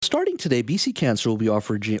starting today, BC Cancer will be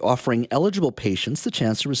offering eligible patients the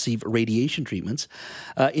chance to receive radiation treatments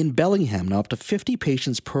in Bellingham. Now, up to 50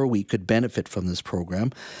 patients per week could benefit from this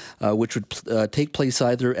program, which would take place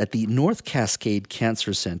either at the North Cascade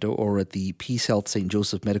Cancer Centre or at the Peace Health St.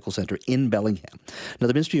 Joseph Medical Centre in Bellingham. Now,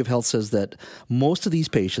 the Ministry of Health says that most of these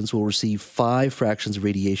patients will receive 5 fractions of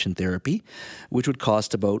radiation therapy, which would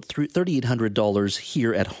cost about $3,800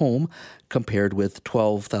 here at home, compared with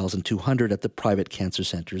 $12,200 at the private cancer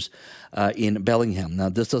centres in Bellingham. Now,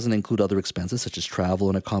 this doesn't include other expenses such as travel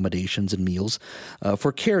and accommodations and meals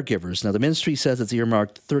for caregivers. Now, the ministry says it's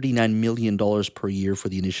earmarked $39 million per year for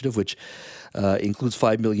the initiative, which includes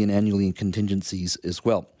 $5 million annually in contingencies as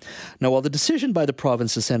well. Now, while the decision by the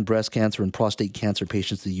province to send breast cancer and prostate cancer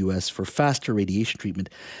patients to the U.S. for faster radiation treatment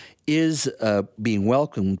is being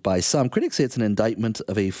welcomed by some, critics say it's an indictment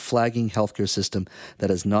of a flagging healthcare system that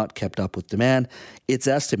has not kept up with demand. It's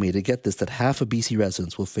estimated, get this, that half of BC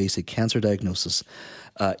residents will face a cancer diagnosis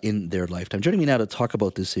in their lifetime. Joining me now to talk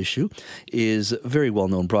about this issue is a very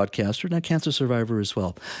well-known broadcaster and a cancer survivor as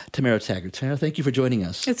well, Tamara Taggart. Tamara, thank you for joining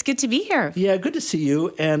us. It's good to be here. Yeah, good to see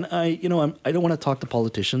you. And I don't want to talk to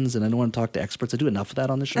politicians and I don't want to talk to experts. I do enough of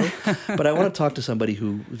that on the show. But I want to talk to somebody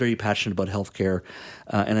who's very passionate about healthcare,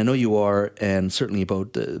 and I know you are, and certainly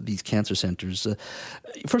about these cancer centers.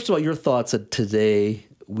 First of all, your thoughts that today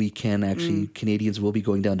we can actually, Canadians will be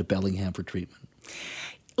going down to Bellingham for treatment.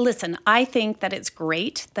 Listen, I think that it's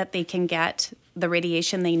great that they can get the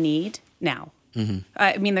radiation they need now. Mm-hmm.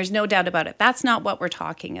 I mean, there's no doubt about it. That's not what we're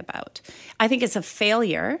talking about. I think it's a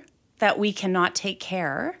failure that we cannot take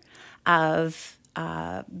care of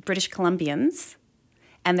British Columbians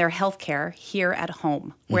and their health care here at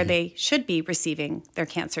home, where they should be receiving their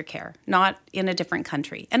cancer care, not in a different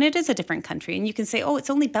country. And it is a different country. And you can say, oh, it's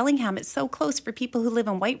only Bellingham. It's so close for people who live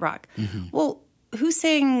in White Rock. Mm-hmm. Well, who's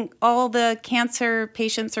saying all the cancer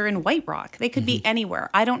patients are in White Rock? They could be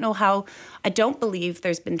anywhere. I don't know how. I don't believe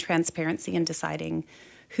there's been transparency in deciding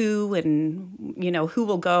who and, who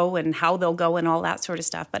will go and how they'll go and all that sort of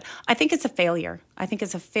stuff. But I think it's a failure. I think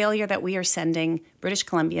it's a failure that we are sending British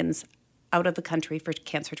Columbians out of the country for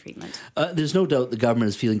cancer treatment. There's no doubt the government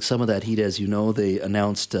is feeling some of that heat. As you know, they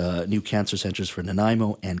announced new cancer centres for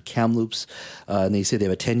Nanaimo and Kamloops. And they say they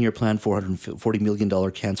have a 10-year plan, $440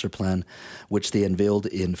 million cancer plan, which they unveiled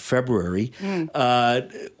in February.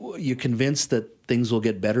 You convinced that things will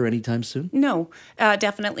get better anytime soon? No,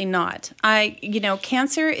 definitely not.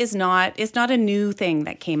 Cancer is not a new thing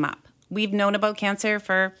that came up. We've known about cancer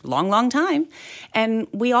for a long, long time. And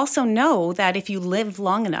we also know that if you live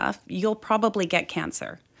long enough, you'll probably get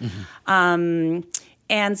cancer. Mm-hmm.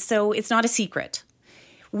 And so it's not a secret.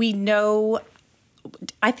 We know,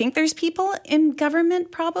 I think there's people in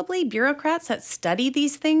government, probably bureaucrats, that study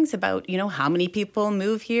these things about, how many people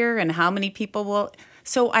move here and how many people will.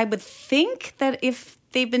 So I would think that if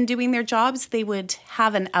they've been doing their jobs, they would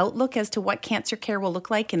have an outlook as to what cancer care will look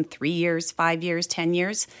like in 3 years, 5 years, 10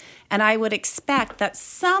 years. And I would expect that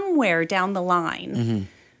somewhere down the line,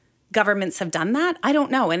 governments have done that. I don't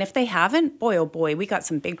know. And if they haven't, boy, oh boy, we got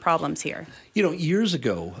some big problems here. Years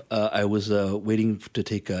ago, I was waiting to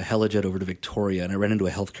take a helijet over to Victoria, and I ran into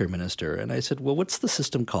a healthcare minister. And I said, well, what's the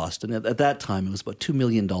system cost? And at that time, it was about $2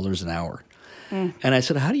 million an hour. And I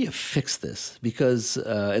said, how do you fix this? Because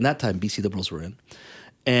in that time, BC Liberals were in.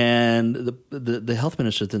 And the health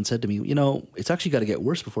minister then said to me, it's actually got to get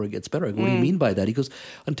worse before it gets better. I go, what do you mean by that? He goes,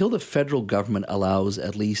 until the federal government allows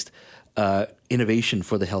at least innovation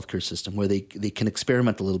for the healthcare system, where they can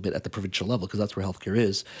experiment a little bit at the provincial level, because that's where healthcare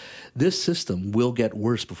is, this system will get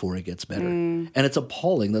worse before it gets better. And it's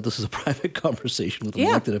appalling that this is a private conversation with an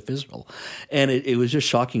elected official. And it was just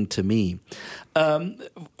shocking to me.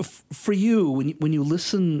 For you, when you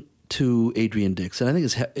listen to Adrian Dix, and I think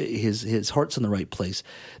his heart's in the right place.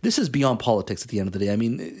 This is beyond politics at the end of the day. I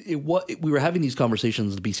mean, we were having these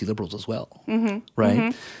conversations with the BC Liberals as well, right?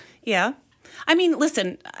 Mm-hmm. Yeah. I mean,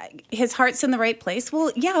 listen, his heart's in the right place.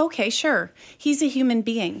 Well, yeah, okay, sure. He's a human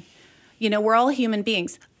being. We're all human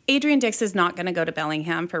beings. Adrian Dix is not going to go to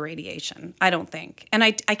Bellingham for radiation, I don't think. And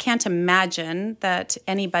I can't imagine that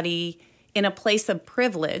anybody in a place of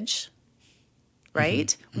privilege,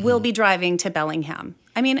 right, will be driving to Bellingham.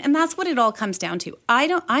 I mean, and that's what it all comes down to. I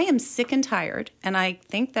am sick and tired, and I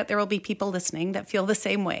think that there will be people listening that feel the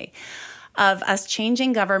same way, of us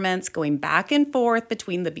changing governments, going back and forth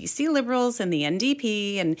between the BC Liberals and the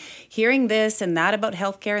NDP, and hearing this and that about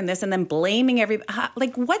healthcare and this, and then blaming everybody.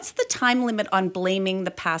 Like, what's the time limit on blaming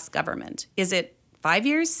the past government? Is it 5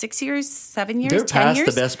 years, 6 years, 7 years, They're 10 past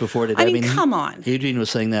years? the best before today. I mean, come on. Adrian was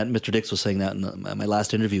saying that, and Mr. Dix was saying that in my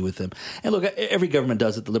last interview with him. And look, every government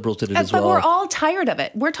does it. The Liberals did it as well. But we're all tired of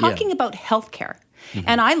it. We're talking about healthcare.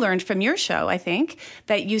 And I learned from your show, I think,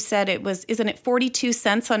 that you said isn't it 42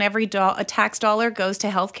 cents on every a tax dollar goes to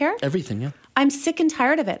healthcare? Everything, yeah. I'm sick and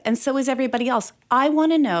tired of it. And so is everybody else. I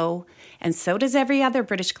want to know, and so does every other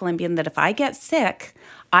British Columbian, that if I get sick,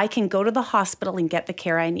 I can go to the hospital and get the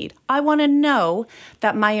care I need. I want to know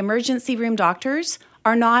that my emergency room doctors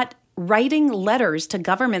are not writing letters to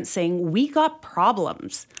government saying, we got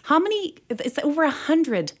problems. How many? It's over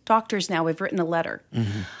 100 doctors now have written a letter.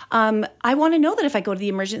 I want to know that if I go to the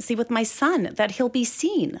emergency with my son, that he'll be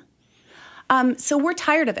seen. So we're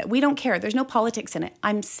tired of it. We don't care. There's no politics in it.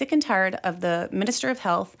 I'm sick and tired of the Minister of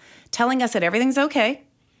Health telling us that everything's okay,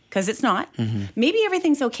 because it's not. Maybe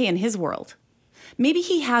everything's okay in his world. Maybe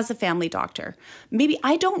he has a family doctor. Maybe,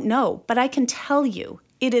 I don't know, but I can tell you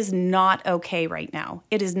it is not okay right now.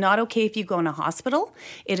 It is not okay if you go in a hospital.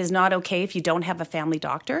 It is not okay if you don't have a family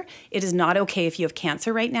doctor. It is not okay if you have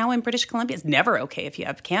cancer right now in British Columbia. It's never okay if you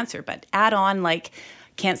have cancer, but add on like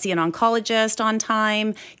can't see an oncologist on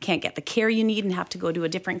time, can't get the care you need and have to go to a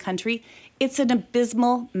different country. It's an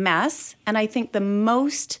abysmal mess. And I think the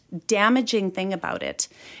most damaging thing about it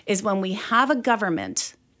is when we have a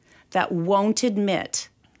government that won't admit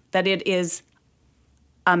that it is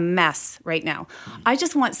a mess right now. I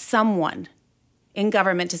just want someone in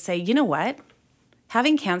government to say, you know what?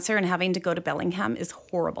 Having cancer and having to go to Bellingham is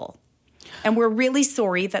horrible. And we're really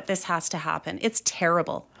sorry that this has to happen. It's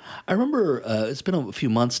terrible. I remember it's been a few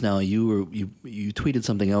months now. You tweeted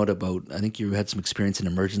something out about, I think you had some experience in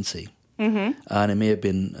emergency. And it may have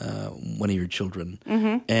been one of your children.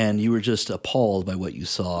 And you were just appalled by what you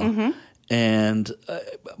saw. And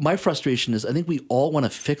my frustration is I think we all want to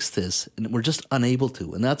fix this, and we're just unable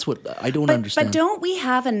to. And that's what I don't understand. But don't we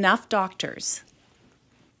have enough doctors?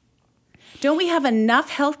 Don't we have enough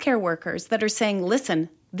healthcare workers that are saying, listen,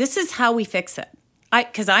 this is how we fix it?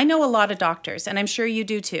 Because I know a lot of doctors, and I'm sure you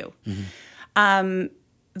do too.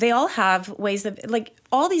 They all have ways of, like,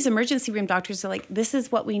 all these emergency room doctors are like, this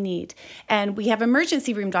is what we need. And we have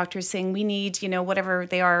emergency room doctors saying we need, whatever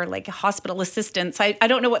they are, like hospital assistants. I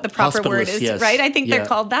don't know what the proper word is, yes. right? I think they're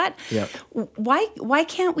called that. Yeah. Why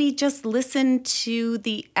can't we just listen to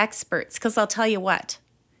the experts? Because I'll tell you what,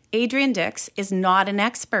 Adrian Dix is not an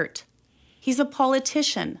expert. He's a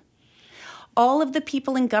politician. All of the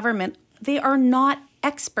people in government, they are not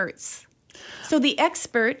experts. So the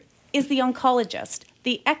expert is the oncologist.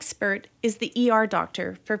 The expert is the ER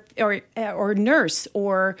doctor or nurse,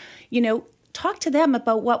 or talk to them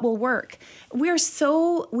about what will work. We are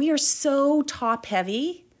so top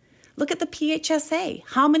heavy. Look at the PHSA.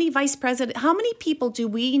 How many people do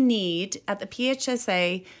we need at the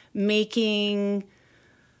PHSA making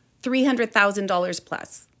 $300,000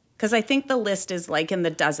 plus? Because I think the list is like in the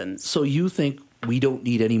dozens. So you think we don't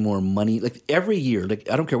need any more money? Like every year, like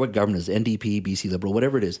I don't care what government is, NDP, BC Liberal,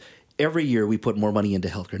 whatever it is, every year we put more money into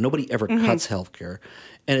healthcare. Nobody ever cuts healthcare.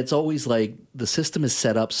 And it's always like the system is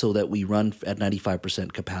set up so that we run at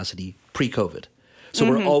 95% capacity pre-COVID. So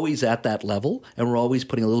we're always at that level, and we're always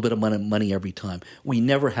putting a little bit of money every time. We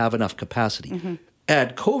never have enough capacity.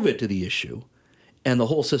 Add COVID to the issue, and the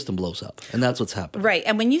whole system blows up. And that's what's happening. Right.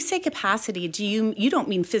 And when you say capacity, you don't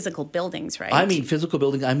mean physical buildings, right? I mean physical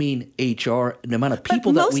buildings. I mean HR, the amount of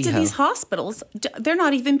people that we have. Most of these hospitals, they're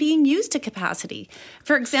not even being used to capacity.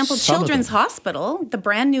 For example, Children's Hospital, the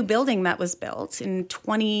brand new building that was built in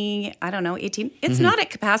 18, it's not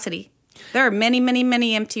at capacity. There are many, many,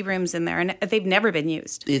 many empty rooms in there, and they've never been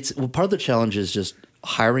used. Part of the challenge is just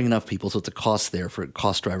hiring enough people, so it's a cost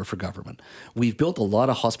driver for government. We've built a lot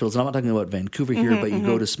of hospitals, and I'm not talking about Vancouver here, but you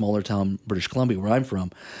go to smaller town British Columbia, where I'm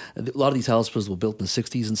from, a lot of these hospitals were built in the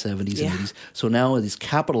 60s and 70s and 80s. So now these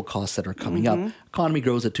capital costs that are coming up, economy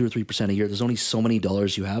grows at 2 or 3% a year. There's only so many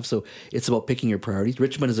dollars you have, so it's about picking your priorities.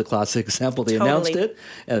 Richmond is a classic example. They announced it,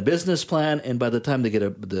 and a business plan, and by the time they get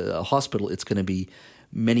a hospital, it's going to be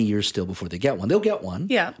many years still before they get one. They'll get one,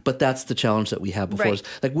 but that's the challenge that we have before us.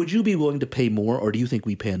 Like, would you be willing to pay more, or do you think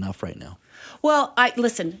we pay enough right now? Well,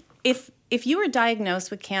 listen, if you were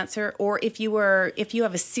diagnosed with cancer, or if you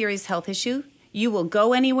have a serious health issue, you will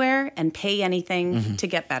go anywhere and pay anything to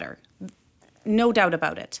get better. No doubt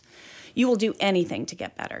about it. You will do anything to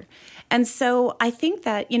get better. And so I think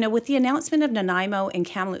that, with the announcement of Nanaimo and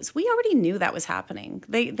Kamloops, we already knew that was happening.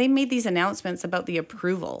 They made these announcements about the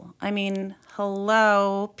approval. I mean,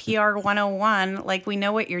 hello, PR 101, like we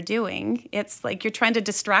know what you're doing. It's like you're trying to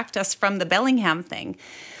distract us from the Bellingham thing.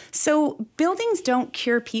 So buildings don't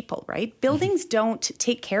cure people, right? Buildings don't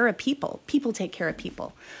take care of people. People take care of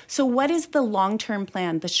people. So what is the long-term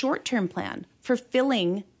plan, the short-term plan for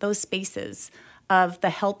filling those spaces of the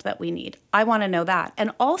help that we need? I want to know that.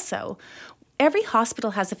 And also, every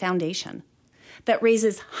hospital has a foundation that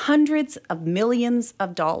raises hundreds of millions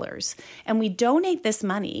of dollars. And we donate this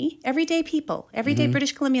money, everyday people, everyday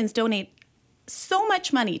British Columbians donate so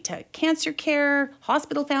much money to cancer care,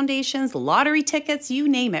 hospital foundations, lottery tickets, you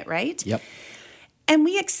name it, right? Yep. And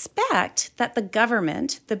we expect that the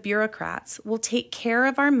government, the bureaucrats, will take care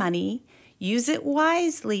of our money, use it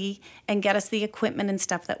wisely, and get us the equipment and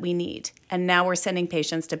stuff that we need. And now we're sending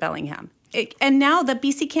patients to Bellingham. And now the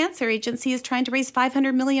BC Cancer Agency is trying to raise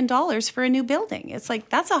 $500 million for a new building. It's like,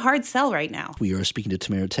 that's a hard sell right now. We are speaking to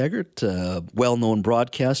Tamara Taggart, a well-known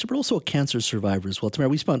broadcaster, but also a cancer survivor as well. Tamara,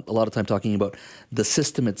 we spent a lot of time talking about the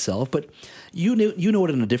system itself, but you know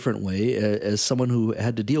it in a different way as someone who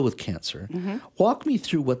had to deal with cancer. Walk me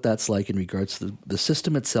through what that's like in regards to the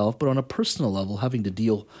system itself, but on a personal level, having to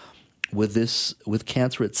deal with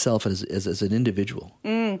cancer itself as an individual.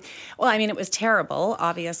 Well, I mean, it was terrible,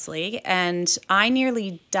 obviously, and I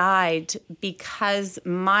nearly died because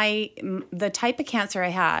the type of cancer I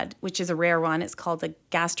had, which is a rare one, it's called a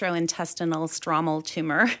gastrointestinal stromal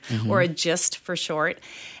tumor, or a GIST for short,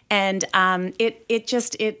 and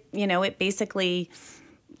it basically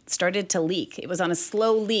started to leak. It was on a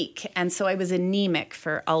slow leak. And so I was anemic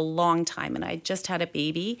for a long time, and I just had a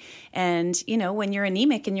baby. And, when you're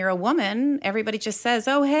anemic and you're a woman, everybody just says,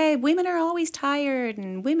 oh, hey, women are always tired,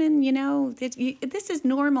 and women, this is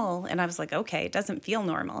normal. And I was like, okay, it doesn't feel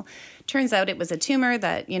normal. Turns out it was a tumor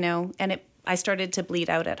that, and I started to bleed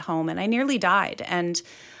out at home, and I nearly died. And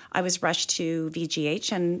I was rushed to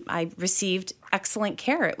VGH, and I received excellent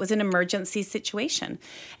care. It was an emergency situation.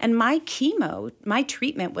 And my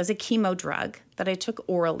treatment was a chemo drug that I took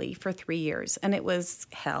orally for 3 years. And it was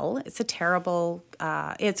hell. It's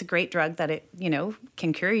it's a great drug that it,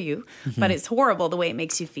 can cure you, but it's horrible the way it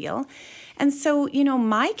makes you feel. And so,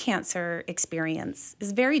 my cancer experience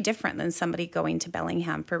is very different than somebody going to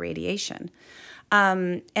Bellingham for radiation.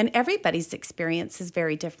 And everybody's experience is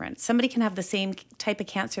very different. Somebody can have the same type of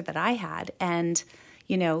cancer that I had, and,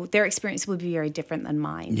 their experience would be very different than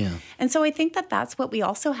mine. Yeah. And so I think that that's what we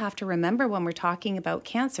also have to remember when we're talking about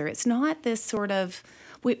cancer. It's not this sort of,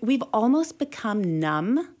 we've almost become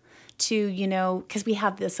numb to, because we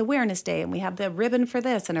have this awareness day, and we have the ribbon for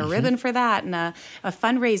this and a ribbon for that, and a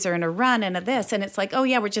fundraiser and a run and a this. And it's like, oh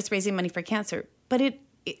yeah, we're just raising money for cancer. But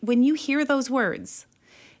when you hear those words,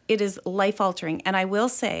 it is life-altering. And I will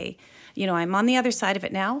say, I'm on the other side of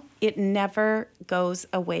it now. It never goes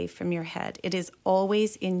away from your head. It is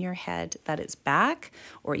always in your head that it's back,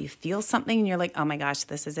 or you feel something and you're like, oh my gosh,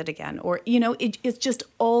 this is it again. Or, it's just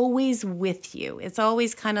always with you. It's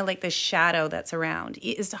always kind of like the shadow that's around.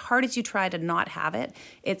 As hard as you try to not have it,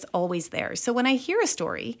 it's always there. So when I hear a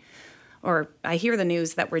story, or I hear the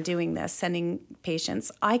news that we're doing this, sending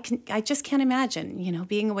patients, I just can't imagine,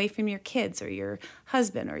 being away from your kids or your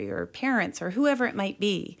husband or your parents or whoever it might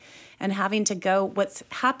be, and having to go. What's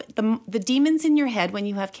happened? The demons in your head when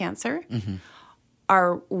you have cancer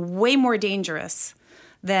are way more dangerous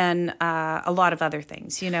than a lot of other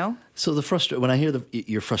things, So when I hear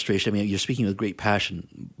your frustration, I mean, you're speaking with great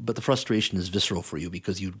passion, but the frustration is visceral for you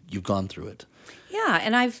because you've gone through it. Yeah,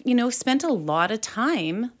 and I've spent a lot of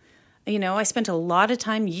time. I spent a lot of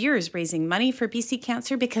time, years, raising money for BC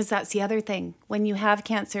Cancer, because that's the other thing. When you have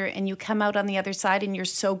cancer and you come out on the other side and you're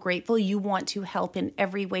so grateful, you want to help in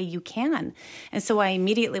every way you can. And so I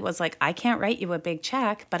immediately was like, I can't write you a big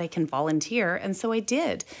check, but I can volunteer. And so I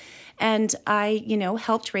did. And I,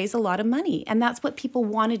 helped raise a lot of money. And that's what people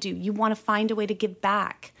want to do. You want to find a way to give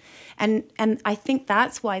back. And I think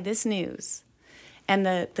that's why this news and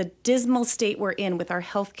the dismal state we're in with our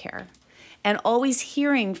healthcare, and always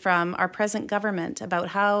hearing from our present government about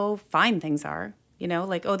how fine things are,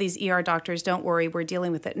 like, oh, these ER doctors, don't worry, we're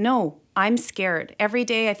dealing with it. No, I'm scared. Every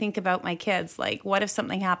day I think about my kids, like, what if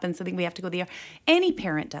something happens? I think we have to go to the ER. Any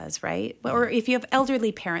parent does, right? Or if you have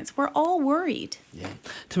elderly parents, we're all worried. Yeah.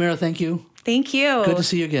 Tamara, thank you. Thank you. Good to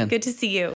see you again. Good to see you.